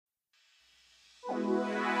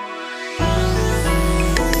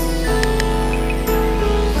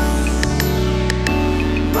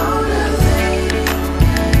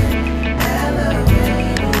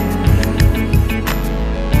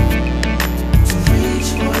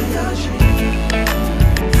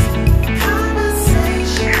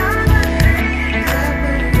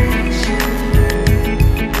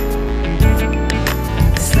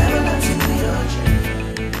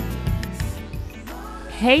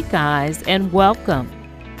Hey guys, and welcome.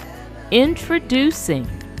 Introducing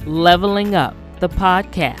Leveling Up, the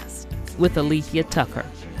podcast with Alethea Tucker.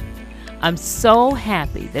 I'm so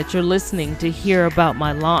happy that you're listening to hear about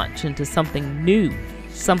my launch into something new,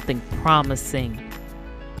 something promising.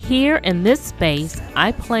 Here in this space,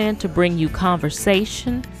 I plan to bring you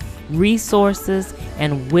conversation, resources,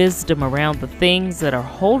 and wisdom around the things that are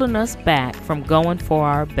holding us back from going for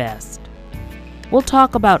our best. We'll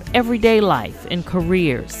talk about everyday life and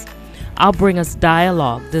careers. I'll bring us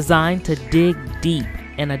dialogue designed to dig deep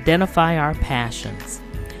and identify our passions.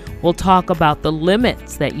 We'll talk about the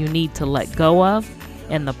limits that you need to let go of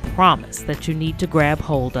and the promise that you need to grab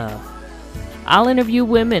hold of. I'll interview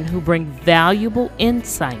women who bring valuable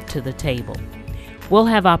insight to the table. We'll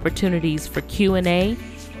have opportunities for Q&A,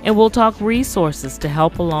 and we'll talk resources to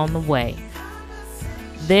help along the way.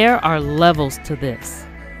 There are levels to this,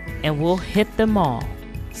 and we'll hit them all,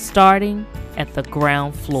 starting at the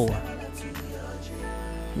ground floor.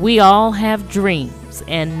 We all have dreams,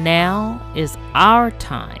 and now is our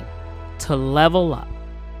time to level up.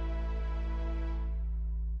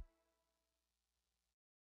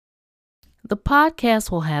 The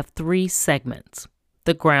podcast will have 3 segments.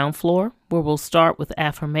 The ground floor, where we'll start with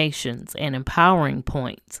affirmations and empowering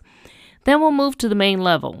points. Then we'll move to the main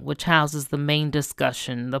level, which houses the main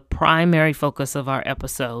discussion, the primary focus of our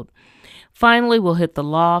episode. Finally, we'll hit the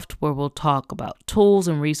loft, where we'll talk about tools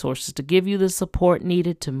and resources to give you the support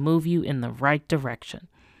needed to move you in the right direction.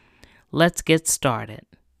 Let's get started.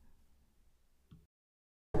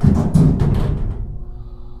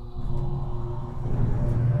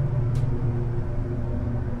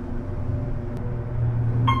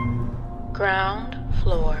 Ground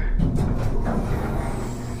floor.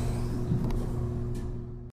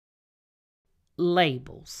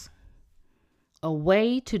 Labels. A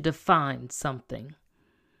way to define something.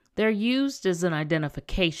 They're used as an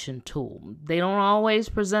identification tool. They don't always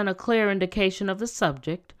present a clear indication of the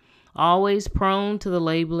subject, always prone to the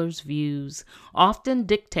labeler's views, often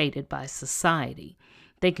dictated by society.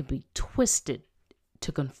 They can be twisted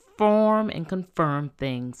to conform and confirm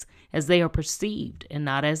things as they are perceived and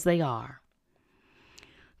not as they are.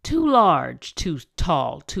 Too large, too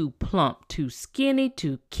tall, too plump, too skinny,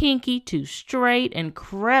 too kinky, too straight,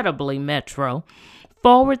 incredibly metro,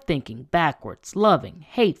 forward-thinking, backwards, loving,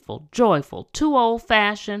 hateful, joyful, too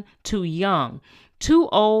old-fashioned, too young, too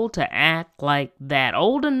old to act like that,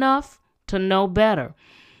 old enough to know better,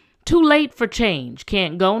 too late for change,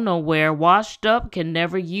 can't go nowhere, washed up, can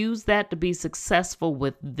never use that to be successful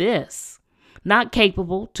with this, not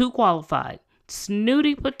capable, too qualified,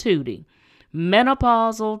 snooty patooty,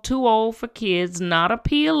 menopausal, too old for kids, not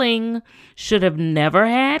appealing, should have never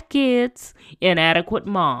had kids, inadequate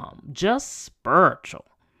mom, just spiritual,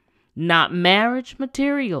 not marriage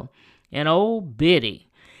material, an old biddy,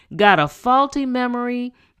 got a faulty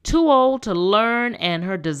memory, too old to learn, and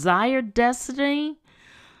her desired destiny,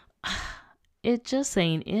 it just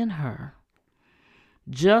ain't in her.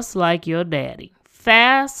 Just like your daddy,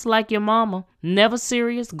 fast like your mama, never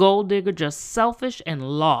serious, gold digger, just selfish and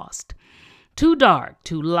lost. Too dark,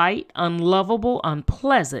 too light, unlovable,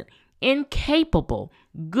 unpleasant, incapable,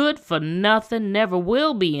 good for nothing, never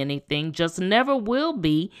will be anything, just never will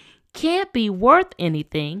be, can't be worth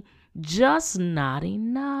anything, just not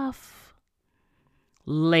enough.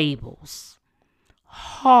 Labels.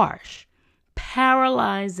 Harsh,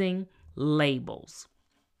 paralyzing labels.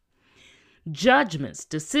 Judgments,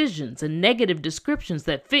 decisions, and negative descriptions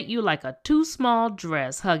that fit you like a too small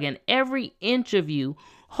dress, hugging every inch of you,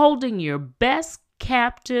 holding your best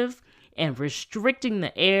captive and restricting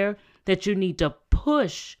the air that you need to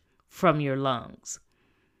push from your lungs.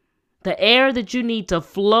 The air that you need to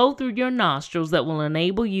flow through your nostrils that will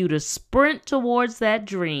enable you to sprint towards that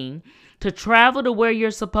dream, to travel to where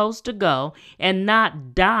you're supposed to go and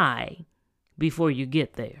not die before you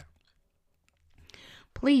get there.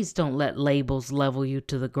 Please don't let labels level you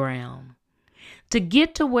to the ground. To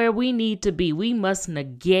get to where we need to be, we must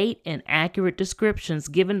negate inaccurate descriptions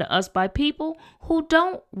given to us by people who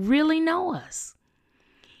don't really know us.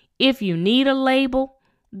 If you need a label,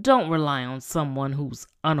 don't rely on someone who's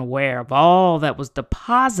unaware of all that was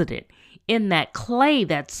deposited in that clay,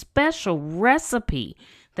 that special recipe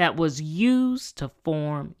that was used to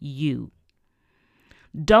form you.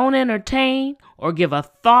 Don't entertain or give a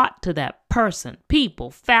thought to that person,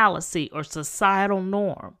 people, fallacy, or societal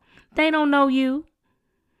norm. They don't know you.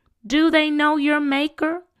 Do they know your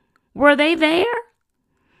maker? Were they there?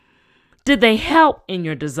 Did they help in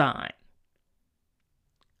your design?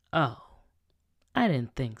 Oh, I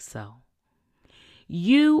didn't think so.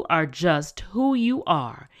 You are just who you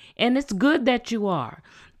are, and it's good that you are.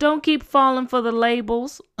 Don't keep falling for the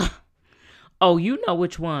labels. Oh, you know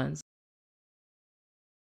which ones.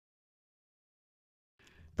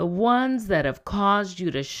 The ones that have caused you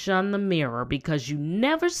to shun the mirror because you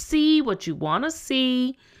never see what you want to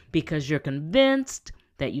see, because you're convinced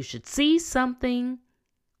that you should see something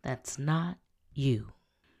that's not you.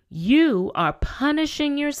 You are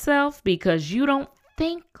punishing yourself because you don't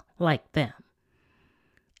think like them,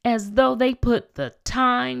 as though they put the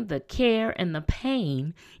time, the care, and the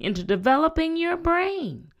pain into developing your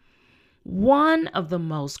brain, one of the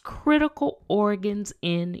most critical organs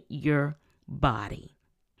in your body.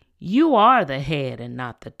 You are the head and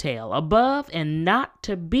not the tail, above and not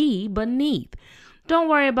to be beneath. Don't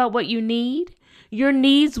worry about what you need. Your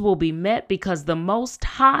needs will be met because the Most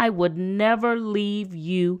High would never leave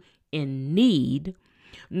you in need,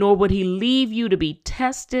 nor would he leave you to be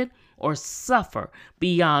tested or suffer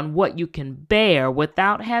beyond what you can bear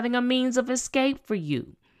without having a means of escape for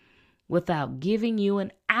you, without giving you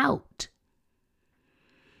an out.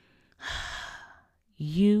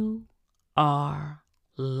 You are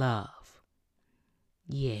love.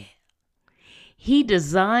 Yeah. He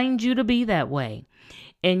designed you to be that way.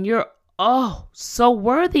 And you're, so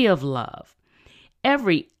worthy of love.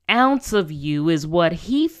 Every ounce of you is what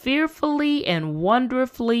he fearfully and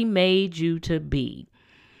wonderfully made you to be.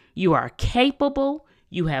 You are capable.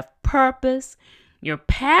 You have purpose. Your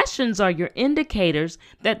passions are your indicators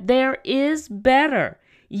that there is better.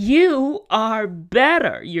 You are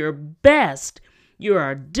better. You're best. You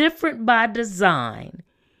are different by design.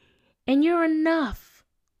 And you're enough.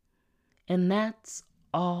 And that's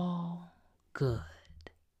all good.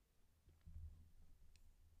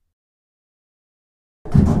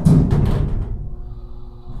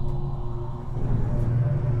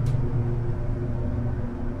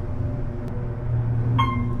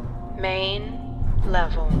 Main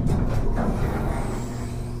level.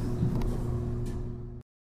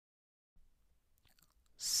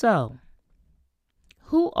 So,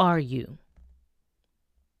 who are you?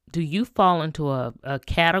 Do you fall into a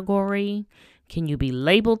category? Can you be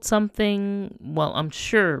labeled something? Well, I'm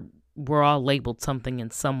sure we're all labeled something in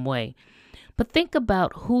some way. But think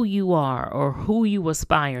about who you are or who you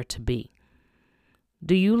aspire to be.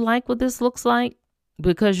 Do you like what this looks like?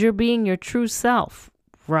 Because you're being your true self,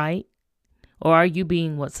 right? Or are you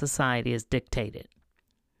being what society has dictated?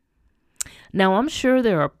 Now, I'm sure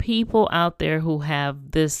there are people out there who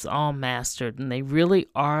have this all mastered and they really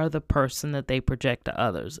are the person that they project to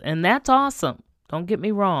others. And that's awesome. Don't get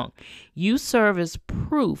me wrong. You serve as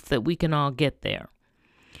proof that we can all get there.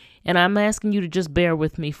 And I'm asking you to just bear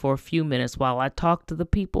with me for a few minutes while I talk to the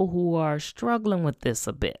people who are struggling with this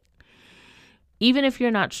a bit. Even if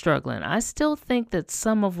you're not struggling, I still think that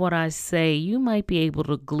some of what I say, you might be able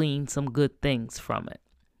to glean some good things from it.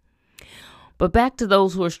 But back to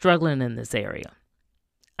those who are struggling in this area.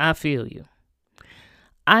 I feel you.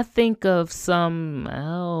 I think of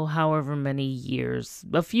however many years,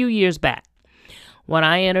 a few years back, when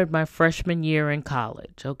I entered my freshman year in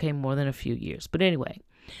college. Okay, more than a few years. But anyway,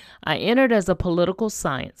 I entered as a political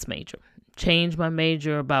science major. Changed my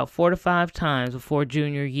major about 4 to 5 times before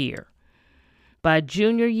junior year. By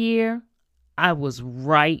junior year, I was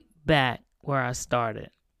right back where I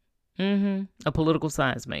started. A political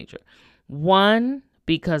science major. 1,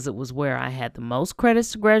 because it was where I had the most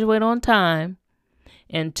credits to graduate on time.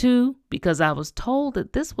 And 2, because I was told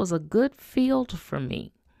that this was a good field for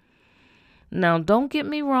me. Now, don't get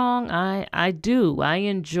me wrong. I do. I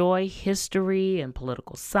enjoy history and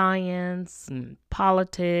political science and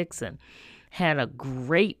politics and had a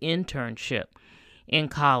great internship in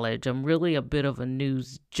college. I'm really a bit of a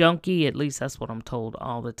news junkie. At least that's what I'm told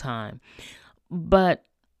all the time. But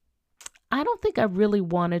I don't think I really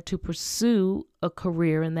wanted to pursue a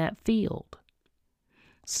career in that field.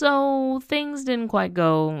 So things didn't quite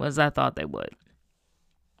go as I thought they would.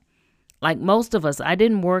 Like most of us, I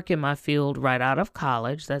didn't work in my field right out of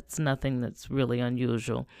college. That's nothing that's really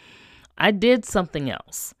unusual. I did something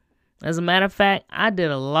else. As a matter of fact, I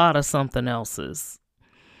did a lot of something else's.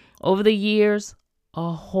 Over the years,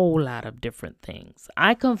 a whole lot of different things.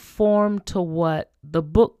 I conformed to what the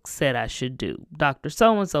book said I should do. Dr.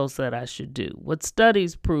 So-and-so said I should do. What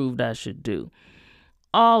studies proved I should do.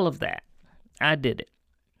 All of that. I did it.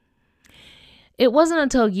 It wasn't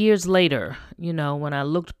until years later, when I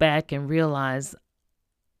looked back and realized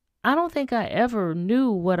I don't think I ever knew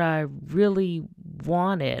what I really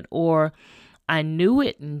wanted, or I knew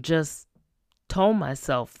it and just told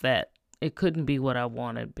myself that it couldn't be what I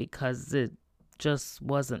wanted because it just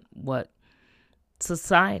wasn't what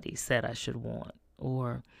society said I should want,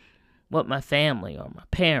 or what my family or my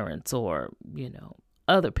parents or,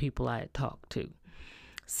 other people I had talked to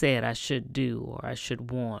said I should do or I should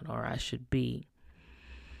want or I should be.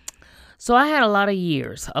 So I had a lot of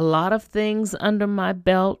years, a lot of things under my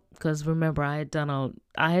belt, because remember I had done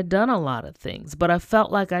a lot of things, but I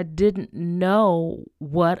felt like I didn't know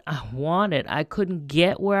what I wanted. I couldn't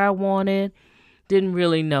get where I wanted, didn't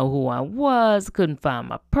really know who I was, couldn't find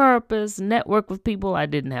my purpose, network with people I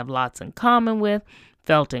didn't have lots in common with,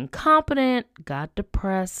 felt incompetent, got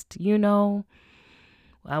depressed,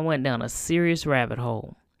 I went down a serious rabbit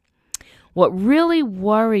hole. What really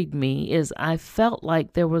worried me is I felt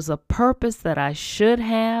like there was a purpose that I should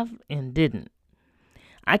have and didn't.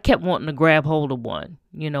 I kept wanting to grab hold of one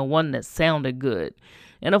that sounded good.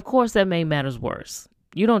 And of course, that made matters worse.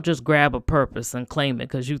 You don't just grab a purpose and claim it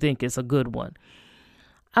because you think it's a good one.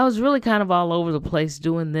 I was really kind of all over the place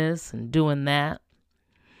doing this and doing that.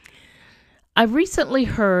 I recently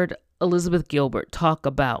heard Elizabeth Gilbert talk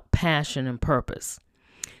about passion and purpose.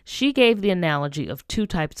 She gave the analogy of two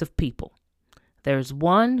types of people. There's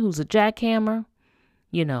one who's a jackhammer.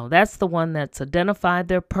 That's the one that's identified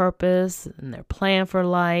their purpose and their plan for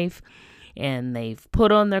life. And they've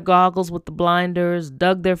put on their goggles with the blinders,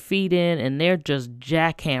 dug their feet in, and they're just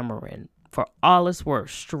jackhammering for all it's worth,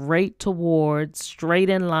 straight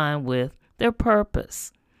in line with their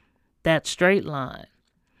purpose. That straight line.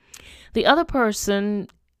 The other person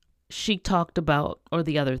she talked about, or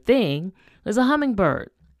the other thing, is a hummingbird.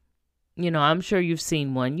 I'm sure you've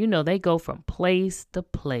seen one. They go from place to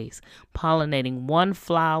place, pollinating one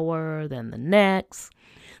flower, then the next.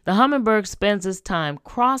 The hummingbird spends his time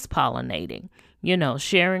cross-pollinating,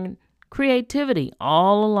 sharing creativity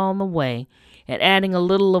all along the way and adding a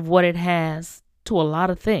little of what it has to a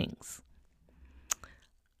lot of things.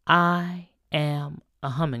 I am a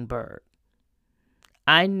hummingbird.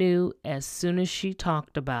 I knew as soon as she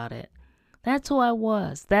talked about it. That's who I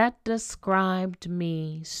was. That described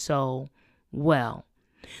me so well.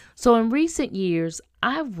 So in recent years,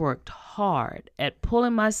 I've worked hard at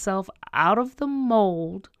pulling myself out of the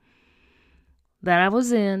mold that I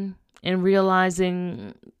was in and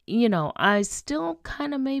realizing, I still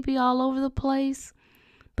kind of may be all over the place,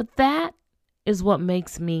 but that is what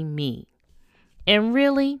makes me me. And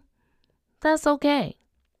really, that's okay.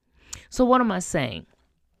 So what am I saying?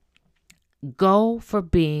 Go for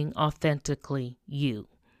being authentically you.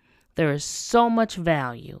 There is so much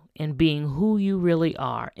value in being who you really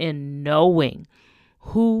are, in knowing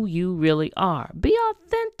who you really are. Be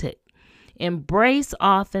authentic. Embrace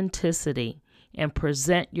authenticity and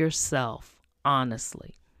present yourself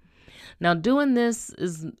honestly. Now, doing this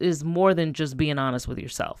is more than just being honest with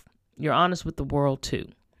yourself. You're honest with the world too.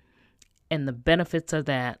 And the benefits of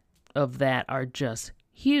that are just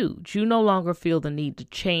huge. You no longer feel the need to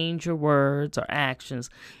change your words or actions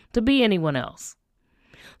to be anyone else.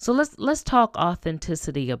 So let's talk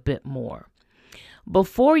authenticity a bit more.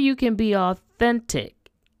 Before you can be authentic,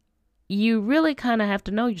 you really kind of have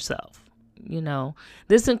to know yourself.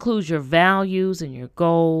 This includes your values and your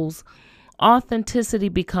goals. Authenticity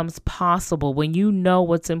becomes possible when you know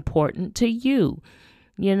what's important to you.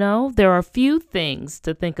 There are a few things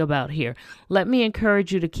to think about here. Let me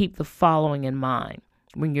encourage you to keep the following in mind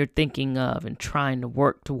when you're thinking of and trying to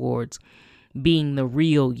work towards being the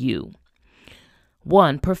real you.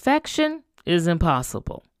 1, perfection is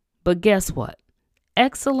impossible. But guess what?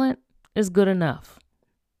 Excellent is good enough.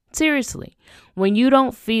 Seriously, when you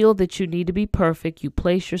don't feel that you need to be perfect, you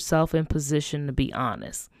place yourself in position to be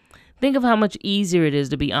honest. Think of how much easier it is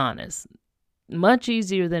to be honest. Much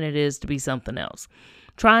easier than it is to be something else.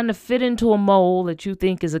 Trying to fit into a mold that you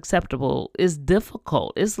think is acceptable is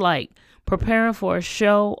difficult. It's like preparing for a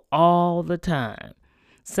show all the time.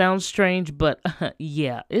 Sounds strange, but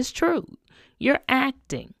yeah, it's true. You're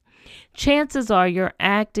acting. Chances are you're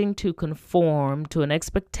acting to conform to an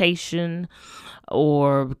expectation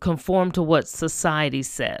or conform to what society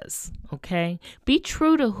says, okay? Be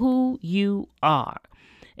true to who you are.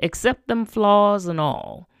 Accept them flaws and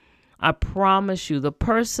all. I promise you, the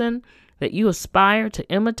person that you aspire to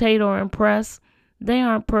imitate or impress, they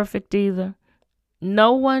aren't perfect either.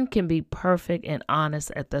 No one can be perfect and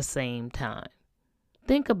honest at the same time.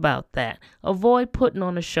 Think about that. Avoid putting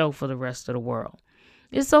on a show for the rest of the world.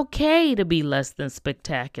 It's okay to be less than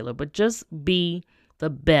spectacular, but just be the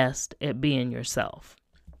best at being yourself.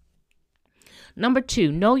 Number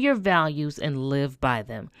 2, know your values and live by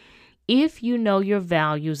them. If you know your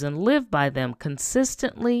values and live by them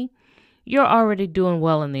consistently, you're already doing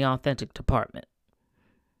well in the authentic department.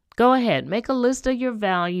 Go ahead, make a list of your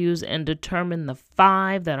values and determine the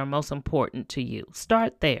 5 that are most important to you.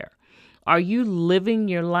 Start there. Are you living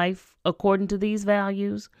your life according to these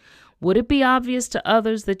values? Would it be obvious to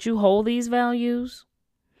others that you hold these values?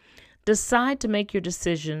 Decide to make your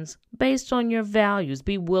decisions based on your values.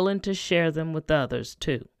 Be willing to share them with others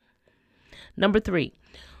too. Number 3,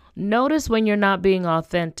 notice when you're not being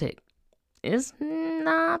authentic. It's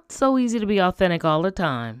not so easy to be authentic all the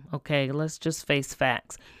time. Okay, let's just face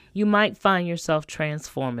facts. You might find yourself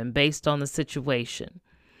transforming based on the situation.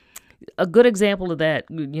 A good example of that,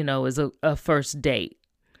 is a first date.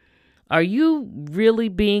 Are you really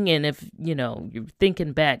being, and if, you're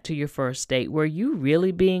thinking back to your first date, were you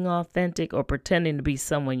really being authentic or pretending to be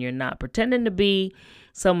someone you're not? Pretending to be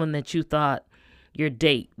someone that you thought your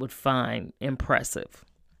date would find impressive.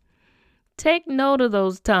 Take note of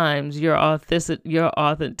those times your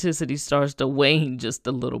authenticity starts to wane just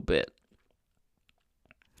a little bit.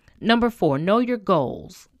 Number 4, know your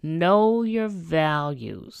goals. Know your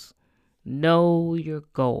values. Know your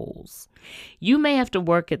goals. You may have to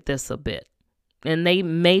work at this a bit, and they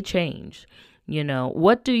may change.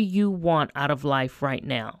 What do you want out of life right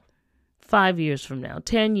now? 5 years from now,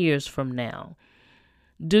 10 years from now.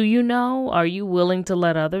 Do you know? Are you willing to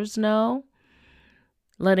let others know?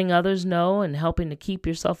 Letting others know and helping to keep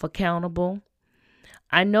yourself accountable.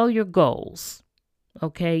 I know your goals.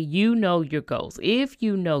 Okay, you know your goals. If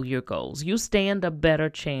you know your goals, you stand a better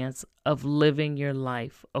chance of living your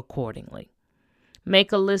life accordingly.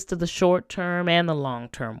 Make a list of the short-term and the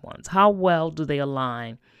long-term ones. How well do they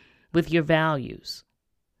align with your values?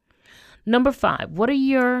 Number 5, what are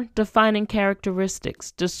your defining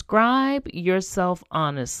characteristics? Describe yourself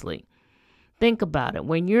honestly. Think about it.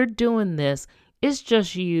 When you're doing this, it's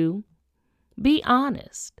just you. Be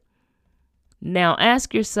honest. Now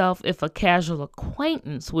ask yourself if a casual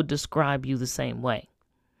acquaintance would describe you the same way.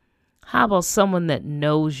 How about someone that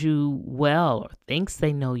knows you well or thinks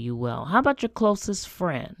they know you well? How about your closest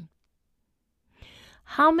friend?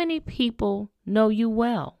 How many people know you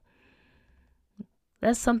well?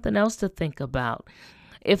 That's something else to think about.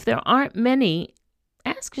 If there aren't many,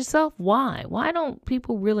 ask yourself why. Why don't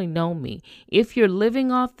people really know me? If you're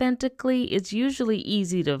living authentically, it's usually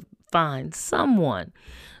easy to find someone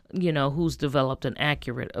who's developed an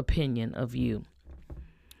accurate opinion of you.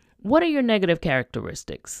 What are your negative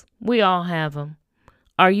characteristics? We all have them.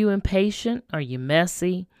 Are you impatient? Are you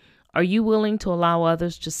messy? Are you willing to allow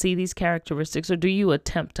others to see these characteristics, or do you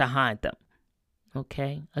attempt to hide them?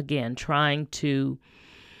 Okay, again, trying to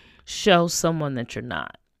show someone that you're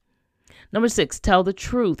not. Number 6, tell the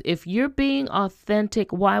truth. If you're being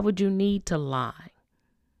authentic, why would you need to lie?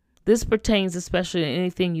 This pertains especially to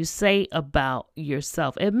anything you say about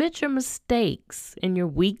yourself. Admit your mistakes and your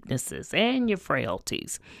weaknesses and your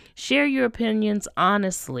frailties. Share your opinions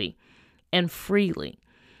honestly and freely.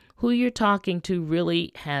 Who you're talking to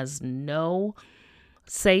really has no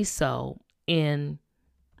say-so in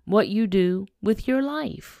what you do with your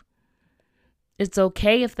life. It's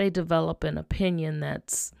okay if they develop an opinion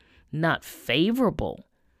that's not favorable,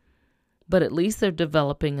 but at least they're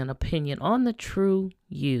developing an opinion on the true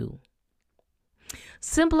you.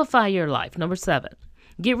 Simplify your life. Number 7,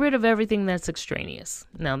 get rid of everything that's extraneous.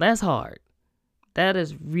 Now that's hard. That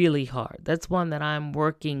is really hard. That's one that I'm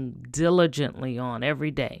working diligently on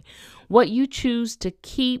every day. What you choose to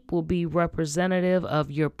keep will be representative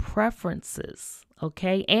of your preferences,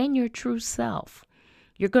 okay, and your true self.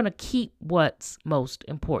 You're going to keep what's most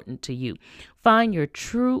important to you. Find your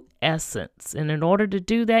true essence. And in order to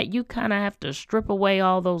do that, you kind of have to strip away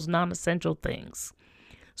all those non-essential things.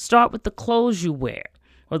 Start with the clothes you wear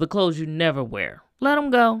or the clothes you never wear. Let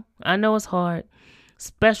them go. I know it's hard,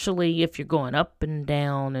 especially if you're going up and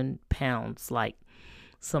down in pounds like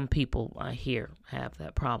some people I hear have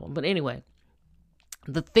that problem. But anyway,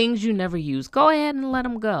 the things you never use, go ahead and let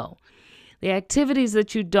them go. The activities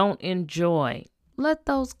that you don't enjoy, let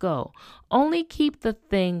those go. Only keep the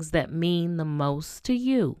things that mean the most to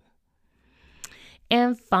you.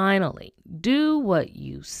 And finally, do what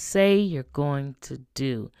you say you're going to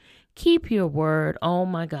do. Keep your word. Oh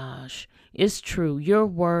my gosh, it's true. Your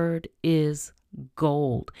word is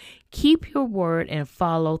gold. Keep your word and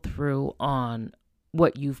follow through on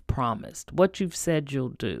what you've promised, what you've said you'll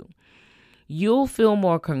do. You'll feel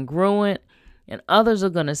more congruent, and others are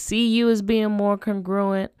going to see you as being more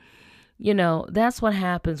congruent. That's what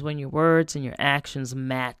happens when your words and your actions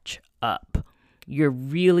match up. You're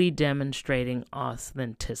really demonstrating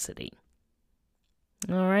authenticity.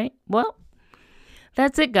 All right. Well,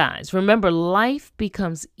 that's it, guys. Remember, life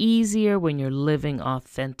becomes easier when you're living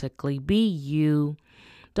authentically. Be you.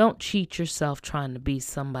 Don't cheat yourself trying to be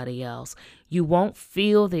somebody else. You won't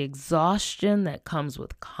feel the exhaustion that comes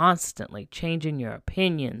with constantly changing your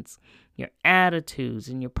opinions, your attitudes,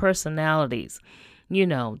 and your personalities.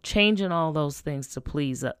 Changing all those things to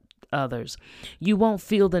please others. You won't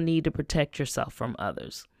feel the need to protect yourself from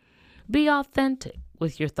others. Be authentic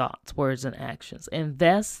with your thoughts, words, and actions.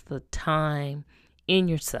 Invest the time in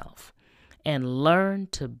yourself and learn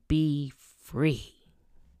to be free.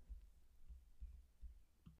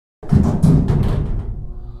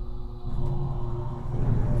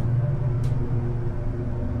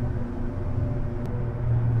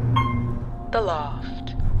 The Loft.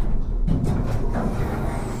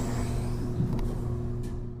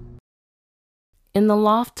 In the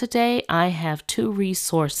Loft today, I have 2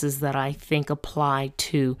 resources that I think apply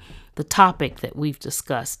to the topic that we've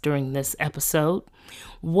discussed during this episode.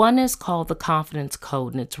 One is called The Confidence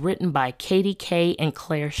Code, and it's written by Katie Kay and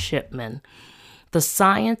Claire Shipman. The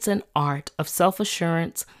Science and Art of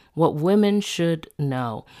Self-Assurance, What Women Should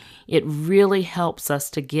Know. It really helps us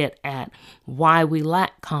to get at why we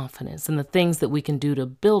lack confidence and the things that we can do to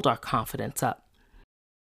build our confidence up.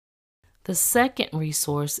 The second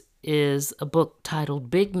resource is a book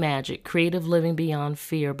titled Big Magic, Creative Living Beyond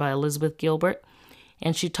Fear by Elizabeth Gilbert.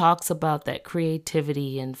 And she talks about that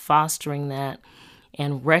creativity and fostering that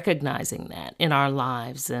and recognizing that in our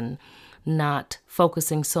lives and not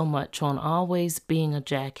focusing so much on always being a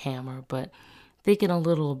jackhammer, but thinking a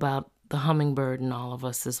little about the hummingbird in all of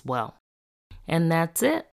us as well. And that's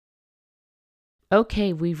it.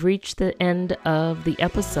 Okay, we've reached the end of the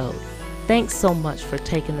episode. Thanks so much for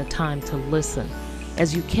taking the time to listen.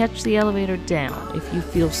 As you catch the elevator down, if you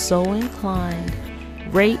feel so inclined,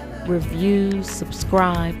 rate, review,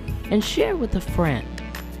 subscribe, and share with a friend.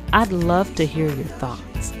 I'd love to hear your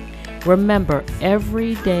thoughts. Remember,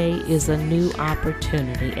 every day is a new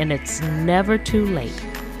opportunity, and it's never too late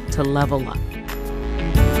to level up.